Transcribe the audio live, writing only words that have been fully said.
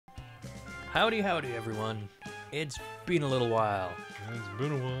Howdy, howdy, everyone. It's been a little while It's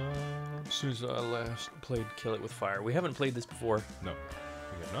been a while. since I last played Kill It With Fire. We haven't played this before. No,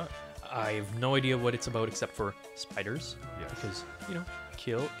 we have not. I have no idea what it's about except for spiders. Yes. Because, you know,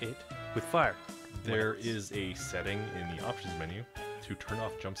 kill it with fire. There is a setting in the options menu to turn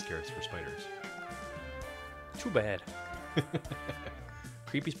off jump scares for spiders. Too bad.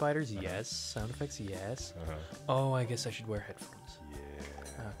 Creepy spiders, yes. Sound effects, yes. Oh, I guess I should wear headphones. Yeah.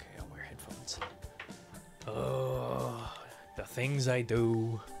 Okay, I'll wear headphones. Oh, the things I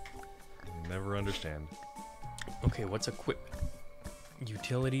do. Never understand. Okay, what's equipment?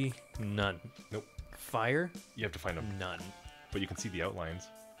 Utility, none. Nope. Fire, You have to find them, none. but you can see the outlines.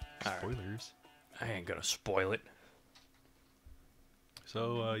 All right. Spoilers. I ain't gonna spoil it.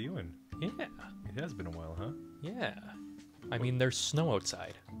 So, Ewan, Yeah, it has been a while, huh? yeah. I mean, there's snow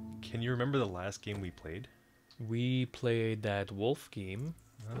outside. Can you remember the last game we played? We played that wolf game.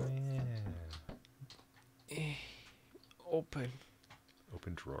 Oh, yeah. Open.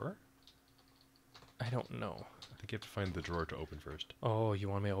 Open drawer? I don't know. I think you have to find the drawer to open first. Oh, you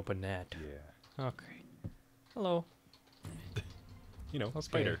want me to open that? Yeah. Okay. Hello. You know, Okay.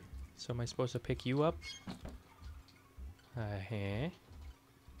 spider. So am I supposed to pick you up? Uh-huh.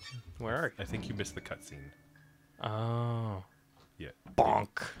 Where are you? I think you missed the cutscene. Oh. Yeah.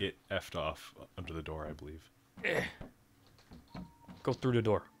 Bonk. It effed off under the door, I believe. Go through the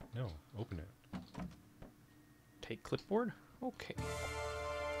door. No, open it. Take clipboard? Okay.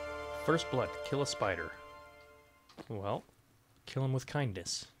 First blood. Kill a spider. Well, kill him with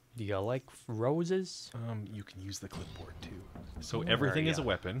kindness. Do you like roses? You can use the clipboard too. So Where everything are is a ya?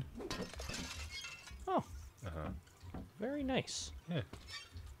 weapon. Oh, Uh-huh. very nice. Yeah.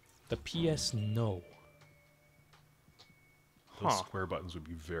 The PS no. Those Huh. square buttons would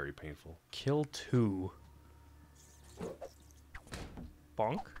be very painful. Kill 2.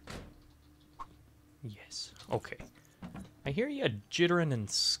 Bonk? Yes. Okay. I hear you jittering and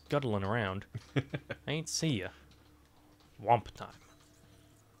scuttling around. I ain't see ya. Womp time.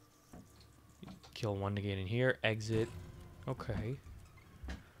 Kill 1 to get in here. Exit. Okay.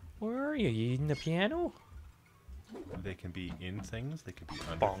 Where are you? You eating the piano? They can be in things, they can be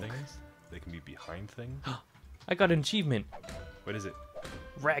under Bonk. things, they can be behind things. I got an achievement. What is it?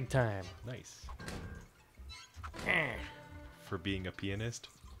 Ragtime. Nice. Eh. For being a pianist?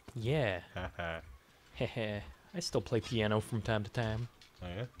 Yeah. Haha. Heh. I still play piano from time to time. Oh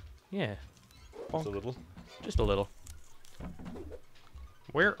yeah? Yeah. Just a Bonk. little? Just a little.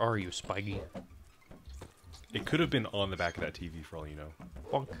 Where are you, Spikey? It could have been on the back of that TV for all you know.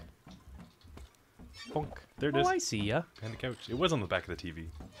 Bonk. Bonk. There it Oh, is. I see ya. Behind the couch. It was on the back of the TV.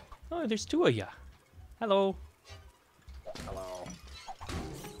 Oh, there's 2 of ya. Hello. Hello.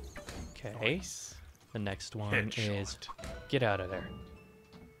 Okay. Nice. The next one Headshot. is... Get out of there.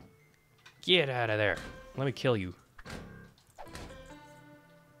 Get out of there. Let me kill you.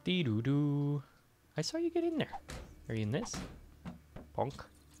 Dee-doo-doo. I saw you get in there. Are you in this? Bonk.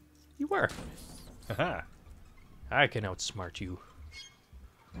 You were. Haha. I can outsmart you.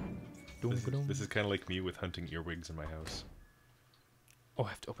 This is kind of like me with hunting earwigs in my house. Oh, I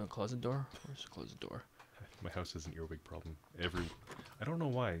have to open the closet door? Where's the closet door? My house has an earwig problem. I don't know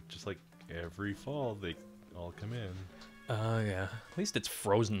why. Just like every fall, they all come in. Oh, yeah. At least it's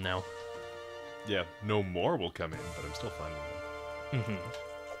frozen now. Yeah, no more will come in, but I'm still finding them. Mm-hmm.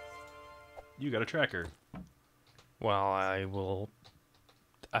 You got a tracker. Well, I will...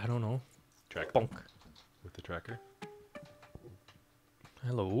 I don't know. Track Bonk. with the tracker.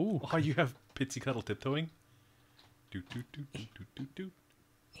 Hello. Oh, you have Pitsy Cuddle tiptoeing? Doot, doot, doot, doot, doot, doot, doot.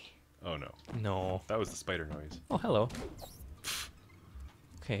 Oh no, No. that was the spider noise. Oh, hello.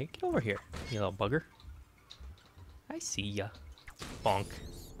 Okay, get over here, you little bugger. I see ya. Bonk.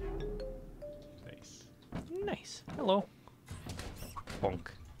 Nice. Nice. Hello. Bonk.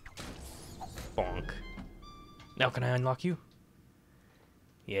 Bonk. Now can I unlock you?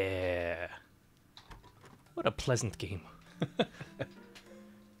 Yeah. What a pleasant game.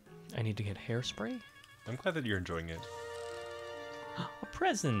 I need to get hairspray. I'm glad that you're enjoying it. A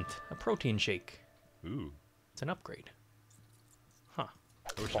present. A protein shake. Ooh, It's an upgrade. Huh.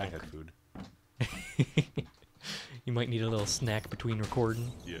 I wish I Bonk. had food. You might need a little snack between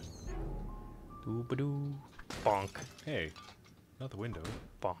recording. Yeah. Doo-ba-doo. Bonk. Hey, not the window.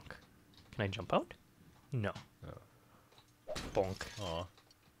 Bonk. Can I jump out? No. Oh. Bonk. Aw.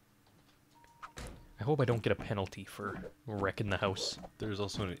 I hope I don't get a penalty for wrecking the house. There's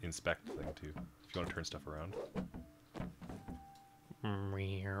also an inspect thing too, if you want to turn stuff around.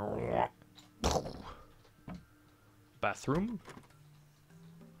 Bathroom?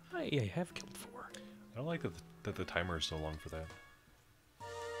 I have killed 4. I don't like that the timer is so long for that.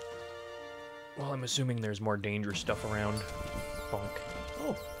 Well, I'm assuming there's more dangerous stuff around. Bonk.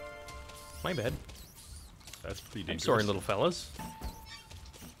 Oh, my bad. That's pretty I'm dangerous. sorry, little fellas.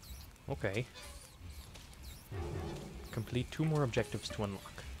 Okay. Complete 2 more objectives to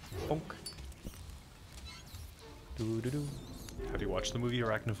unlock. Bonk. Doo-doo-doo. Have you watched the movie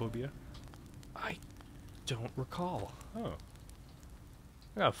Arachnophobia? I don't recall. Oh.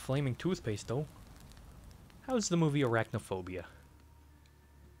 I got flaming toothpaste, though. How's the movie Arachnophobia?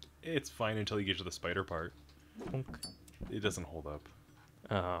 It's fine until you get to the spider part. Bonk. It doesn't hold up.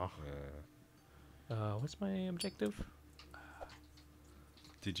 Oh. Uh, What's my objective?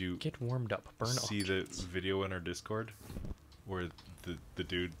 did you Get warmed up. Burn see objects. the video in our Discord where the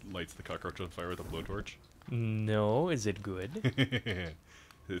dude lights the cockroach on fire with a blowtorch? No, is it good?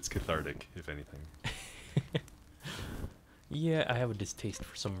 It's cathartic, if anything. Yeah, I have a distaste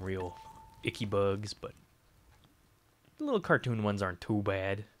for some real icky bugs, but the little cartoon ones aren't too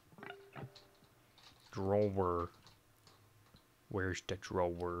bad. Drawer. Where's the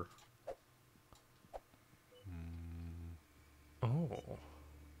drawer? Oh.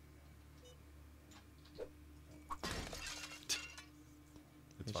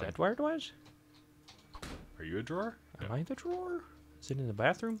 It's Is fine. that where it was? Are you a drawer? Am I the drawer? Is it in the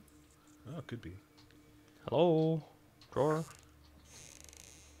bathroom? Oh, it could be. Hello? Drawer?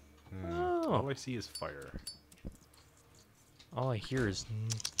 Oh. All I see is fire. All I hear is...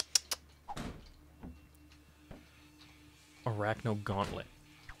 Arachno Gauntlet.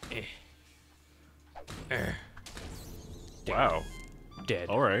 Eh. Eh. Wow. Dead.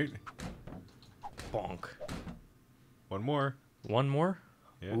 All right. Bonk. One more. One more?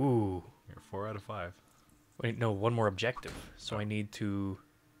 Yeah. Ooh. You're 4 out of 5. Wait, no, one more objective. So I need to...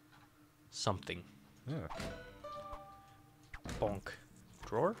 Something. Yeah. Bonk.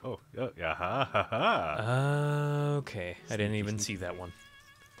 Drawer? Oh, yeah. Yeah. Ha ha ha. Okay. I didn't even see that one.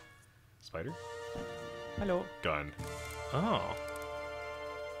 Spider? Hello. Gun. Oh.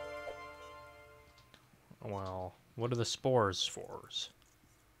 Well, what are the spores for?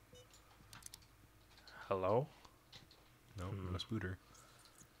 Hello? No, no spooter.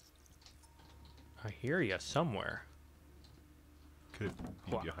 I hear you somewhere. Could it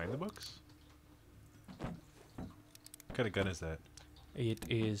be What? behind the books? What kind of gun is that? It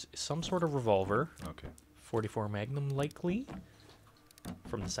is some sort of revolver. Okay. 44 Magnum, likely.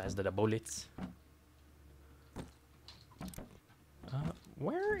 From the size of the bullets.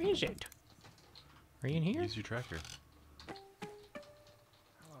 Where is it? Are you in here? Use your tracker.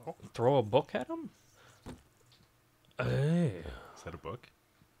 Throw a book at him? Is that a book?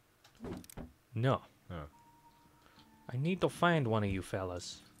 No. Oh. I need to find one of you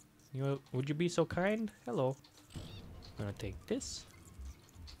fellas. Would you be so kind? Hello. I'm gonna take this.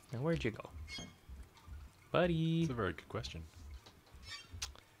 Now where'd you go? Buddy. That's a very good question.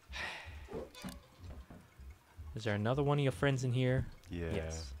 Is there another one of your friends in here? Yeah.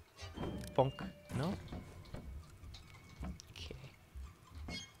 Yes. Bonk. No? Okay.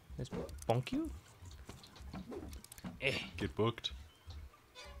 Let's bonk you? Eh. Get booked.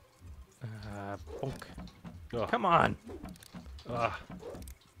 Bonk. Oh. Come on. Ah.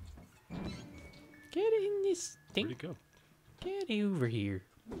 Get in this thing. Where'd he go? Get over here.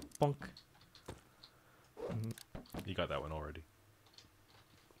 Bonk. You got that one already.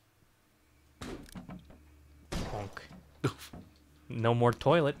 Bonk. No more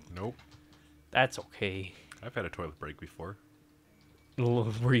toilet. Nope. That's okay. I've had a toilet break before.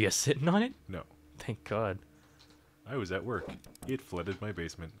 Were you sitting on it? No. Thank God. I was at work. It flooded my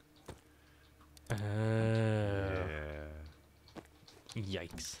basement. Yeah. Yeah.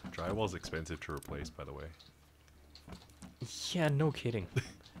 Yikes. Drywall's expensive to replace, by the way. Yeah, no kidding.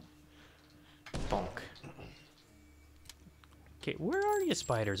 Bonk. Okay, where are you,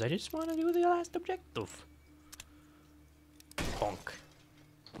 spiders? I just want to do the last objective. Bonk.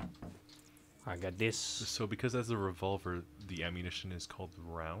 I got this. So because as a revolver, the ammunition is called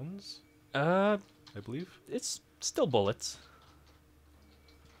rounds, Uh, I believe? it's still bullets.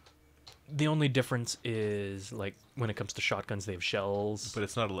 The only difference is, like, when it comes to shotguns, they have shells. But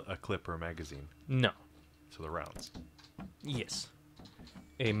it's not a clip or a magazine. No. So the rounds. Yes.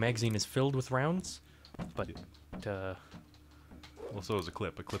 A magazine is filled with rounds, but, Well, so is a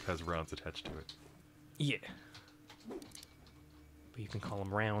clip. A clip has rounds attached to it. yeah. But you can call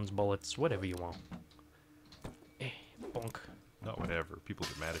them rounds, bullets, whatever you want. Eh, bonk. Not whatever. People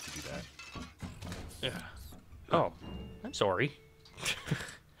get mad if you do that. Yeah. Oh, I'm sorry.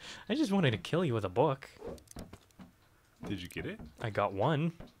 I just wanted to kill you with a book. Did you get it? I got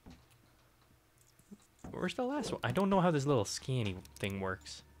one. Where's the last one? I don't know how this little scanny thing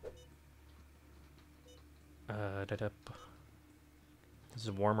works. Da-da. This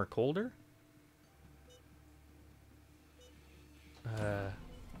is warm or colder? Well,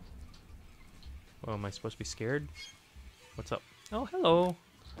 am I supposed to be scared? What's up? Oh, hello.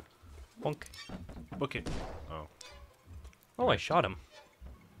 Bonk. Book it. Oh. Oh, I shot him.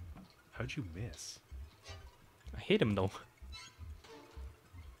 How'd you miss? I hate him, though.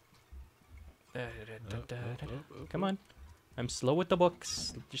 Come on. I'm slow with the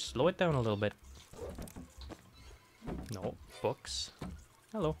books. Just slow it down a little bit. No, books.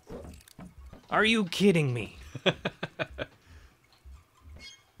 Hello. Are you kidding me?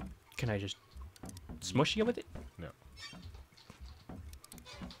 Can I just smush you with it? No.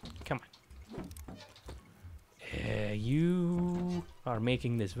 Come on. You are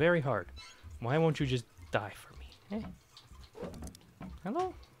making this very hard. Why won't you just die for me? Eh?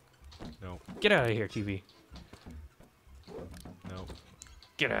 Hello? No. Get out of here, TV. No.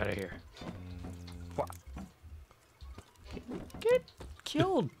 Get out of here. Wha- Get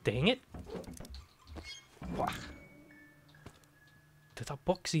killed, dang it. Wha- Did the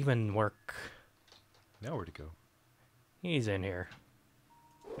books even work? Now where to go? He's in here.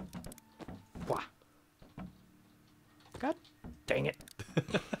 Wha- God dang it.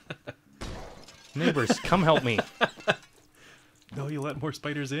 Neighbors, come help me. No, you let more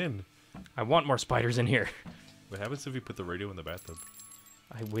spiders in. I want more spiders in here. What happens if you put the radio in the bathtub?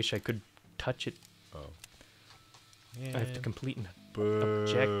 I wish I could touch it. Oh. I have to complete an Boo.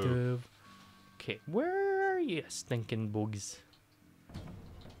 objective. Okay, where are you, stinking bugs?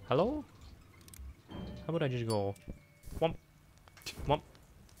 Hello? How about I just go whomp, whomp,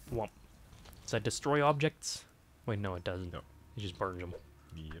 whomp. Does that destroy objects? Wait, no, it doesn't. No. It just burns them.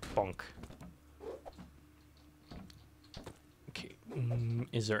 Yep. Bonk. Okay,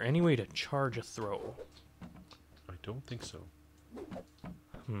 is there any way to charge a throw? I don't think so.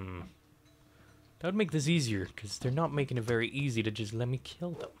 That would make this easier, because they're not making it very easy to just let me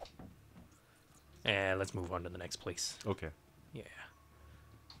kill them. Let's move on to the next place. Okay. Yeah.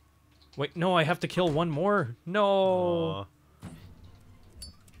 Wait, no, I have to kill one more. No. Aw.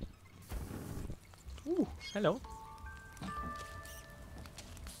 Ooh, hello.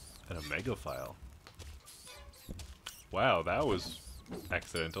 And a mega file. Wow, that was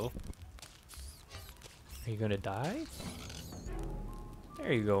accidental. Are you gonna die?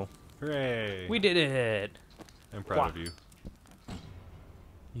 There you go. Hooray! We did it. I'm proud of you.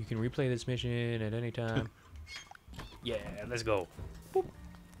 You can replay this mission at any time. Yeah, let's go. Boop.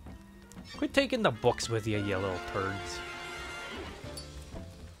 Quit taking the books with you, you little turds.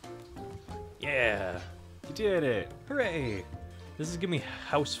 Yeah. You did it! Hooray. This is giving me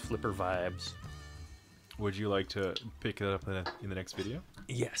house flipper vibes. Would you like to pick it up in the next video?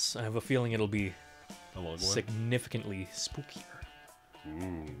 Yes, I have a feeling it'll be A long one? significantly spookier.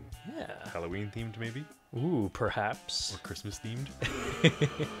 Ooh. Yeah. Halloween themed maybe? Ooh, perhaps. Or Christmas themed?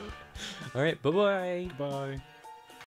 All right, bye-bye. Goodbye.